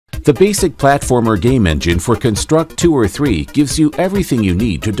The basic platformer game engine for Construct 2 or 3 gives you everything you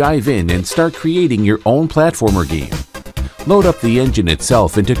need to dive in and start creating your own platformer game. Load up the engine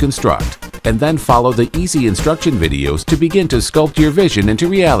itself into Construct, and then follow the easy instruction videos to begin to sculpt your vision into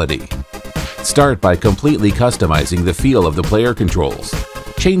reality. Start by completely customizing the feel of the player controls.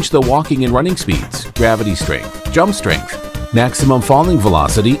 Change the walking and running speeds, gravity strength, jump strength, maximum falling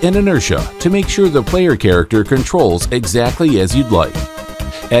velocity, and inertia to make sure the player character controls exactly as you'd like.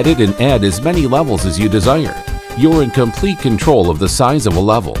 Edit and add as many levels as you desire. You're in complete control of the size of a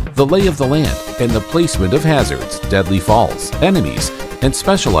level, the lay of the land, and the placement of hazards, deadly falls, enemies, and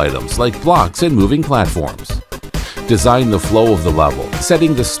special items like blocks and moving platforms. Design the flow of the level,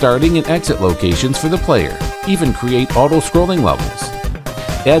 setting the starting and exit locations for the player. Even create auto-scrolling levels.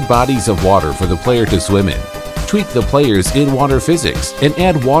 Add bodies of water for the player to swim in. Tweak the player's in-water physics and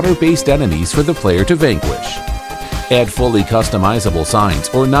add water-based enemies for the player to vanquish. Add fully customizable signs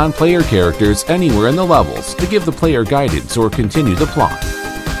or non-player characters anywhere in the levels to give the player guidance or continue the plot.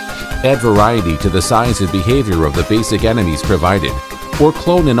 Add variety to the size and behavior of the basic enemies provided, or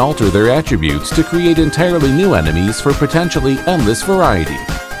clone and alter their attributes to create entirely new enemies for potentially endless variety.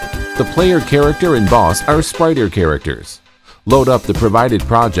 The player character and boss are spriter characters. Load up the provided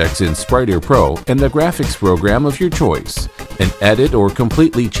projects in Spriter Pro and the graphics program of your choice, and edit or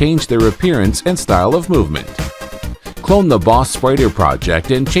completely change their appearance and style of movement. Clone the boss spriter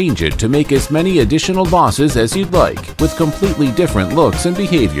project and change it to make as many additional bosses as you'd like, with completely different looks and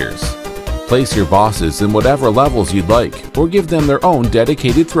behaviors. Place your bosses in whatever levels you'd like, or give them their own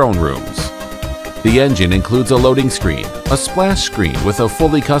dedicated throne rooms. The engine includes a loading screen, a splash screen with a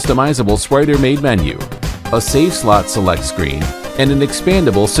fully customizable spriter-made menu, a save slot select screen, and an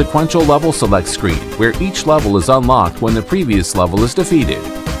expandable sequential level select screen where each level is unlocked when the previous level is defeated.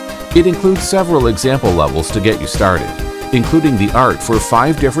 It includes several example levels to get you started, including the art for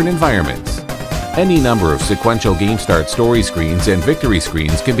 5 different environments. Any number of sequential game start story screens and victory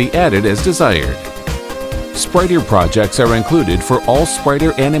screens can be added as desired. Spriter projects are included for all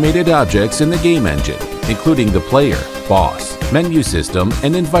spriter animated objects in the game engine, including the player, boss, menu system,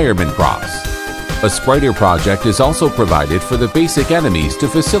 and environment props. A spriter project is also provided for the basic enemies to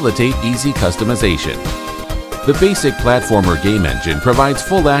facilitate easy customization. The basic platformer game engine provides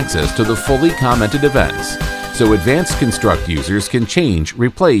full access to the fully commented events, so advanced Construct users can change,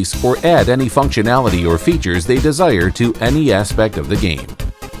 replace, or add any functionality or features they desire to any aspect of the game.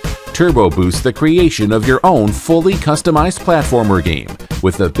 Turbo boost the creation of your own fully customized platformer game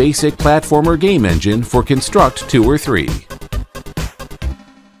with the basic platformer game engine for Construct 2 or 3.